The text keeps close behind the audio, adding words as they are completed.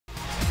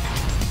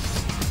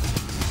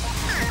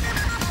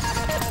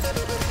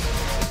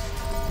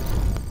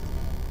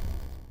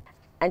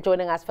And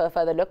joining us for a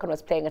further look on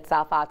what's playing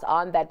itself out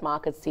on that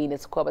market scene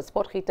is Cobus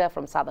Potgieter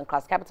from Southern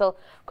Cross Capital.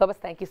 Cobus,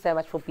 thank you so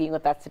much for being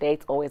with us today.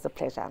 It's always a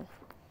pleasure.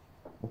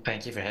 Well,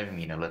 thank you for having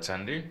me,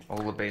 Nolathandu.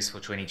 All the best for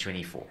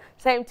 2024.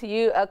 Same to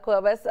you,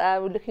 Cobus.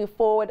 We're looking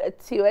forward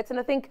to it. And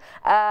I think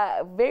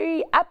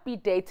very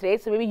upbeat day today.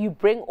 So maybe you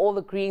bring all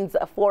the greens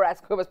for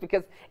us, Cobus,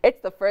 because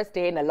it's the first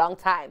day in a long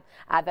time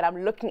that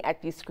I'm looking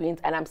at these screens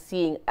and I'm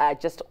seeing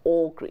just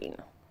all green.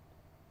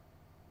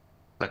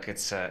 Look,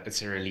 it's a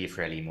relief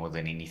rally more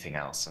than anything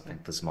else. I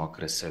think this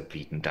market is so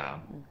beaten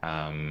down,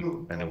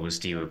 and it was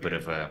due a bit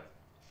of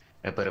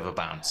a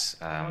bounce.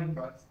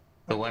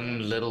 The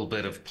one little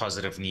bit of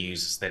positive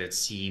news is that it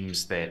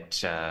seems that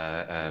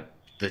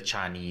the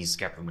Chinese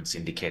government's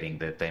indicating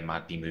that they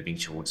might be moving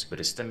towards a bit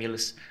of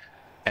stimulus,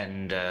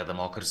 and the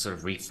market is sort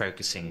of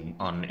refocusing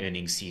on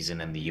earnings season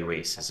in the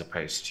US as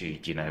opposed to,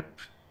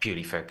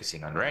 purely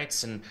focusing on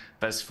rates, and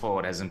thus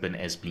far it hasn't been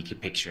as bleak a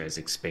picture as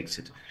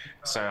expected.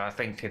 So I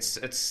think it's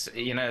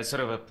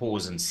sort of a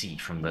pause and see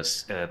from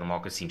this. The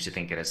market seems to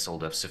think it has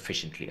sold off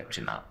sufficiently up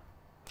to now.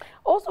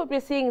 Also, what we're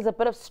seeing is a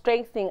bit of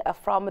strengthening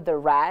from the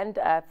rand,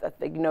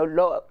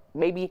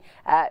 maybe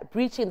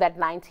breaching that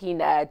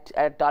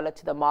 $19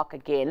 to the mark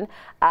again.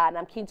 And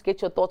I'm keen to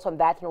get your thoughts on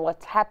that and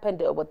what's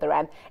happened with the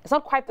rand. It's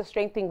not quite the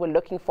strengthening we're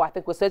looking for. I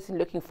think we're certainly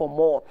looking for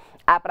more.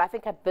 But I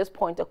think at this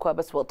point,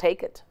 Cobus will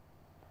take it.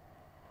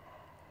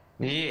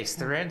 Yes,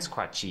 the rand's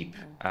quite cheap.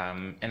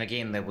 And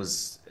again, that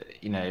was,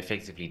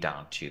 effectively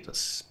down to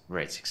this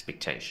rates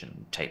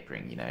expectation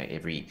tapering.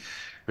 Every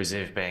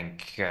Reserve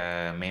Bank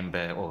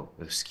member, or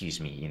excuse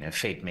me,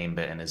 Fed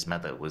member and his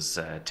mother was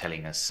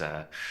telling us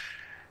to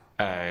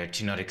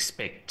not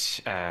expect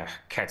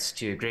cuts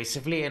too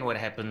aggressively. And what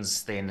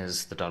happens then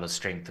is the dollar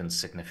strengthens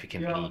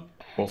significantly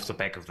off the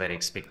back of that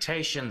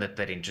expectation that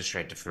interest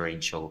rate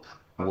differential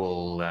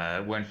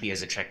won't be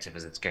as attractive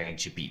as it's going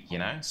to be.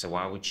 So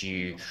why would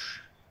you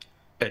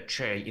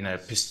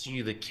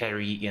pursue the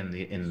carry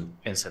in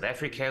South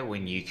Africa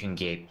when you can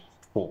get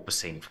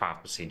 4%,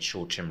 5%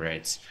 short-term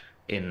rates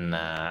in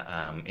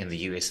the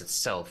US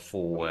itself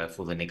for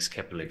the next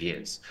couple of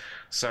years?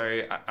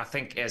 So I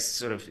think as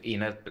sort of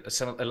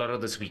a lot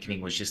of this weakening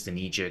was just a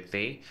knee-jerk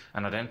there,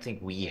 and I don't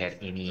think we had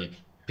any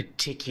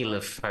particular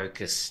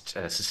focused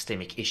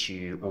systemic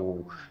issue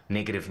or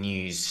negative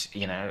news.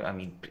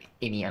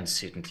 Any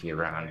uncertainty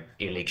around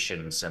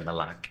elections and the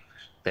like,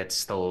 that's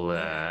still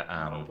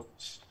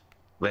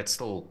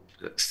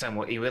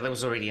somewhat, that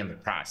was already in the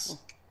price.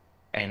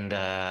 And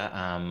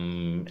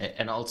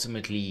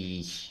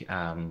ultimately,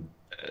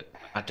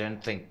 I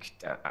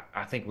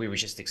think we were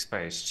just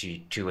exposed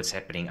to what's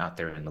happening out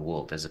there in the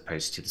world as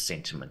opposed to the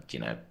sentiment,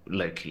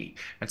 locally.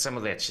 And some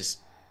of that's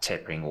just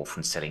tapering off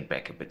and selling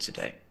back a bit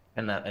today.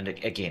 And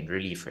again,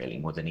 relief really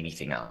more than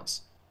anything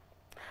else.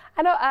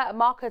 I know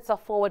markets are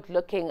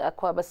forward-looking,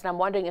 Cobus, and I'm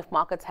wondering if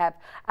markets have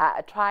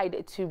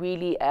tried to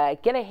really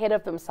get ahead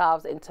of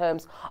themselves in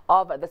terms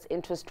of this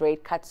interest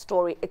rate cut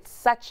story. It's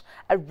such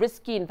a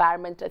risky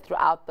environment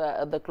throughout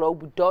the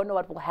globe. We don't know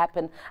what will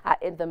happen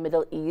in the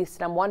Middle East,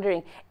 and I'm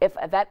wondering if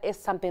that is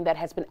something that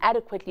has been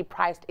adequately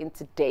priced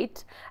into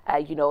date,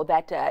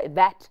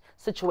 that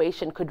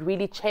situation could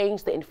really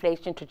change the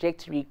inflation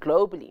trajectory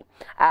globally,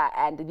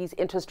 and these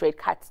interest rate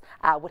cuts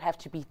would have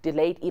to be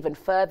delayed even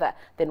further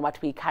than what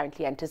we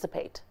currently anticipate.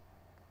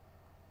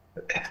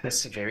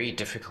 That's a very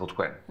difficult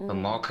one. The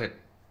market,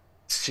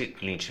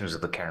 certainly in terms of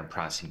the current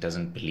pricing,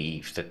 doesn't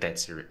believe that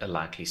that's a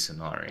likely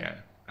scenario.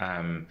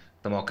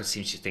 The market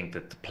seems to think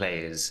that the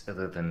players,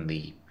 other than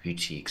the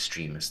Houthi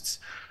extremists,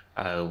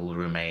 will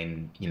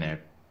remain,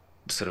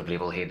 sort of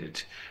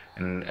level-headed.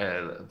 And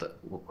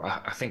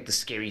I think the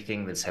scary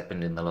thing that's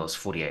happened in the last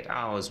 48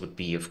 hours would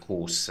be, of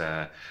course,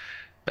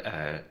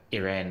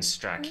 Iran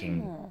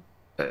striking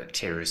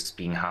terrorists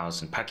being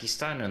housed in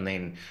Pakistan, and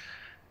then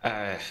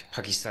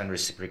Pakistan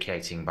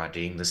reciprocating by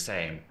doing the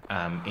same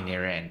in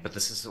Iran. But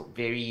this is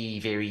very,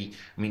 very,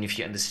 if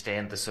you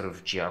understand the sort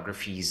of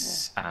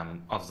geographies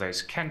of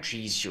those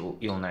countries, you'll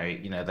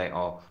know, they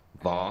are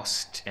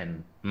vast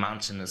and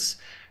mountainous,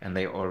 and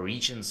there are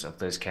regions of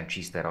those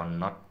countries that are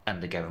not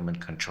under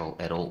government control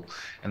at all.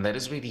 And that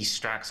is where these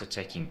strikes are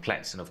taking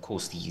place. And of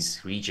course,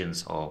 these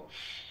regions are,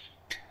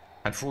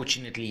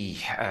 unfortunately,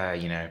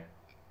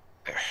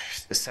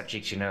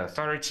 subject to no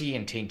authority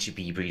and tend to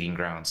be breeding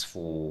grounds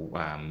for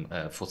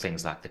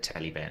things like the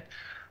Taliban.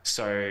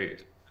 So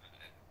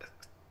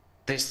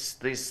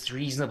there's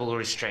reasonable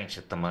restraint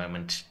at the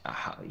moment.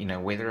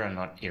 Whether or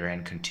not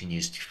Iran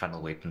continues to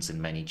funnel weapons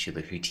and money to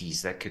the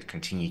Houthis, that could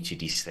continue to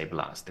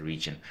destabilize the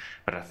region.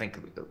 But I think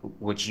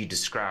what you're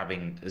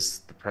describing is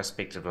the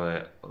prospect of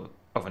an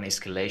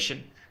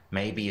escalation,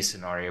 maybe a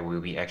scenario where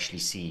we actually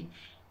see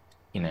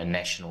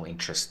national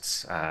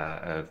interests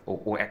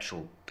or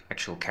actual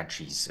actual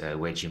countries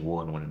waging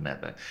war on one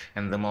another,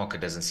 and the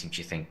market doesn't seem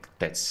to think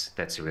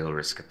that's a real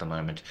risk at the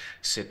moment.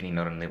 Certainly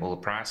not in the oil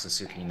price, and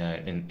certainly no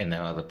in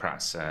no other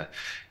price.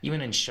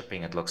 Even in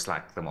shipping, it looks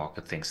like the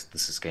market thinks that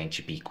this is going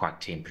to be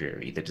quite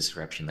temporary, the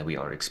disruption that we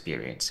are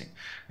experiencing,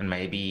 and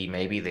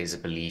maybe there's a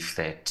belief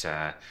that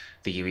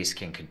the US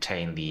can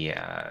contain the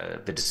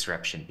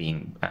disruption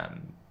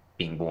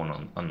being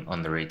born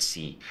on the Red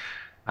Sea.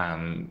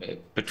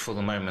 But for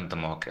the moment, the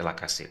market,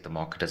 like I said, the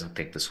market doesn't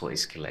think this will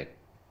escalate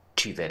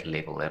to that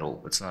level at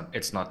all.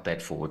 It's not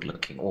that forward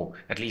looking, or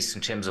at least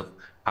in terms of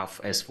how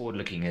as forward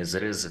looking as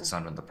it is, it's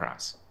not in the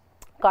price.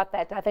 Got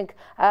that. I think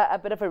a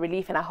bit of a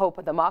relief, and I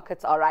hope the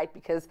markets are right,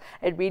 because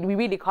we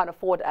really can't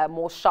afford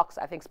more shocks,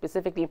 I think,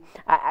 specifically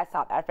as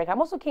South Africa.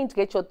 I'm also keen to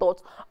get your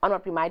thoughts on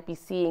what we might be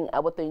seeing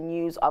with the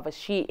news of a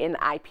Shein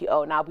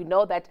IPO. Now, we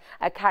know that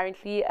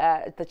currently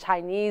the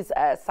Chinese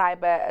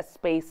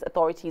cyberspace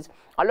authorities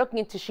are looking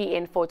into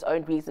Shein for its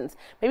own reasons.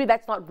 Maybe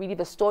that's not really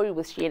the story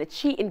with Shein. It's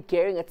Shein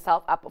gearing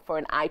itself up for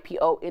an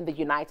IPO in the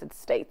United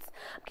States.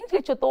 I'm keen to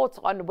get your thoughts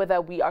on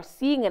whether we are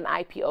seeing an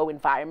IPO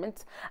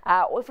environment,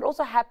 or if it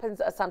also happens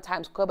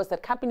sometimes, Cobus,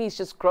 that companies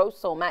just grow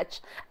so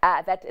much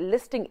that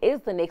listing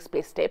is the next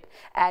best step,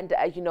 and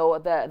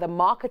the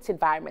market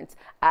environment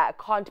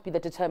can't be the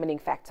determining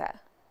factor.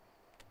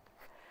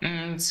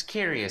 It's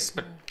curious,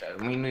 but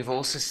I mean, we've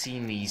also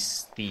seen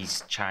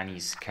these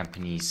Chinese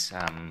companies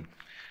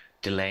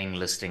delaying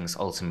listings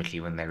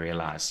ultimately when they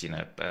realize,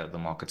 the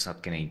market's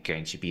not going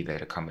to be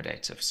that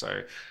accommodative.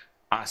 So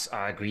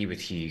I agree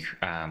with you.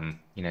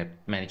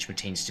 Management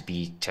tends to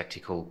be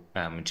tactical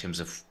in terms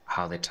of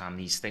how they time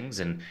these things,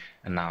 and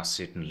now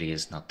certainly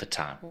is not the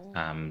time.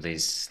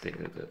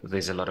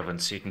 There's a lot of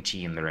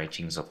uncertainty, and the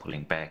ratings are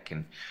pulling back.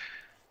 And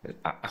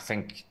I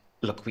think,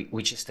 look,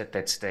 we're just at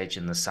that stage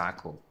in the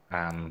cycle.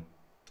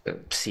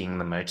 Seeing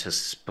the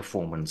Motus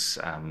performance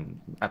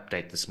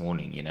update this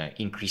morning,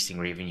 increasing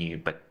revenue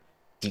but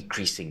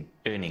decreasing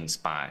earnings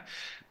by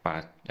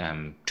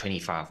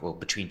 25 or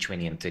between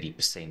 20 and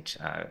 30%.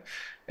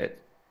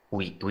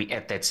 We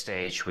at that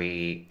stage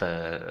where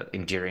the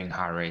enduring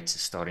high rates are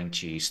starting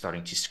to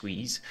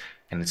squeeze,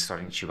 and it's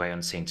starting to weigh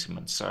on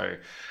sentiment. So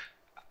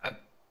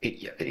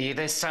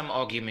there's some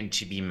argument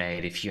to be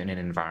made if you're in an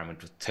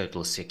environment with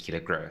total secular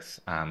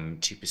growth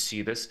to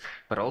pursue this,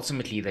 but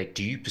ultimately they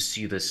do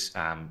pursue this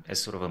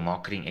as sort of a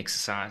marketing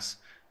exercise.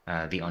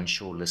 The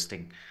onshore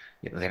listing,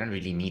 they don't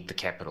really need the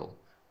capital.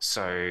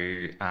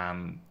 So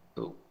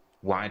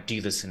why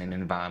do this in an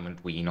environment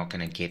where you're not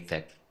going to get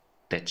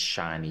that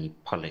shiny,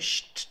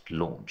 polished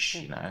launch?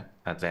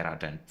 That I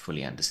don't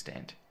fully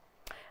understand.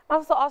 I'll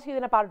also ask you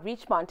then about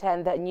Richemont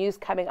and the news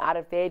coming out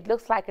of there. It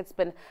looks like it's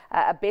been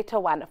a better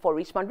one for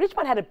Richemont.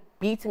 Richemont had a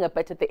beating a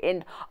bit at the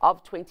end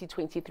of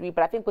 2023,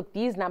 but I think with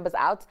these numbers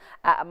out,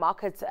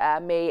 markets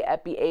may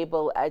be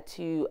able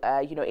to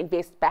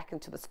invest back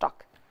into the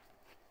stock.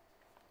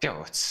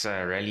 Yeah, it's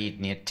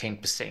rallied near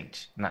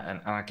 10%.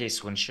 And I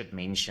guess one should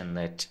mention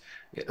that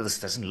this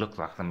doesn't look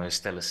like the most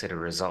stellar set of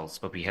results,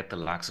 but we had the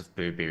likes of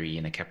Burberry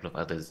and a couple of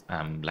other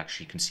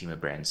luxury consumer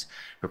brands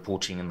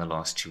reporting in the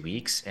last 2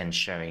 weeks and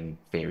showing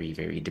very,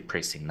 very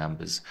depressing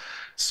numbers.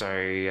 So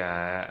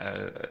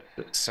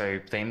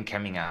them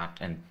coming out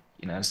and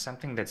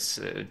something that's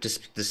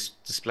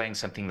displaying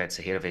something that's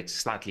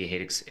slightly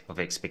ahead of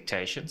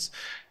expectations,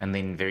 and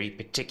then very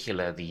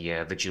particular,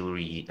 the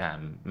jewelry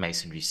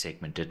masonry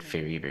segment did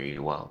very, very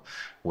well,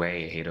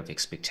 way ahead of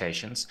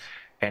expectations,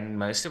 and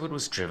most of it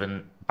was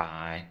driven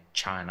by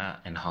China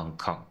and Hong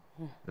Kong.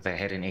 They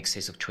had in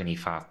excess of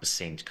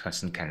 25%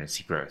 constant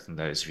currency growth in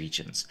those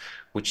regions,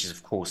 which is,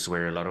 of course,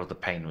 where a lot of the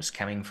pain was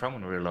coming from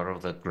and where a lot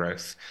of the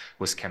growth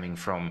was coming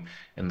from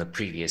in the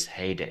previous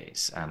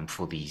heydays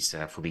for these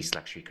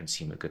luxury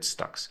consumer goods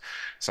stocks.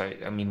 So,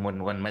 I mean,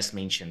 one must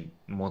mention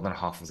more than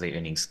half of their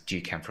earnings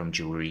do come from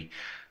jewelry.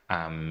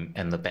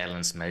 And the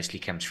balance mostly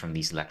comes from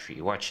these luxury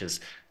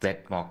watches.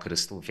 That market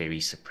is still very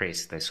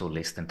suppressed. They saw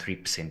less than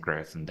 3%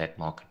 growth in that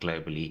market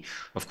globally.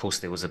 Of course,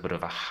 there was a bit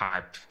of a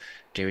hype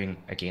during,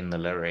 again, the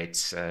low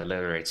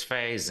rates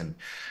phase, and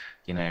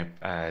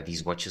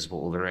these watches were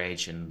all the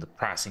rage, and the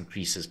price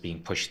increases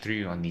being pushed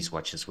through on these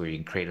watches were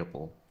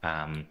incredible.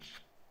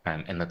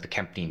 And that the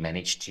company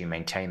managed to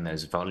maintain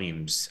those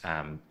volumes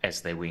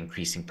as they were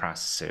increasing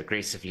prices so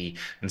aggressively,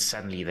 and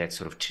suddenly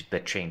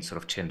that trend sort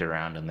of turned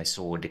around, and they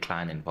saw a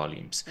decline in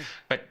volumes.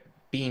 But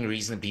being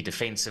reasonably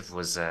defensive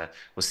was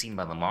seen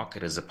by the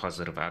market as a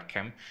positive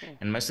outcome,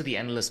 and most of the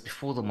analysts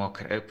before the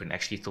market opened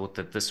actually thought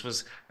that this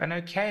was an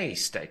okay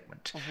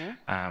statement,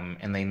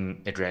 and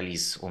then it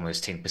rallies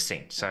almost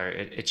 10%. So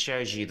it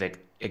shows you that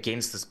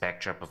against this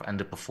backdrop of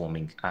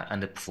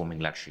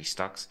underperforming luxury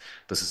stocks,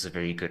 this is a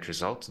very good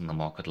result, and the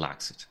market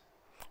likes it.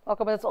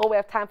 Welcome. That's all we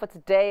have time for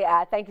today.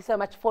 Thank you so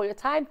much for your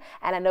time,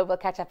 and I know we'll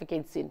catch up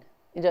again soon.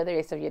 Enjoy the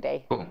rest of your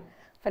day. Cool.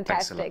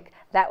 Fantastic.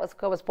 That was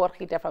Cobus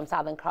Potgieter from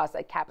Southern Cross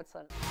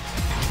Capital.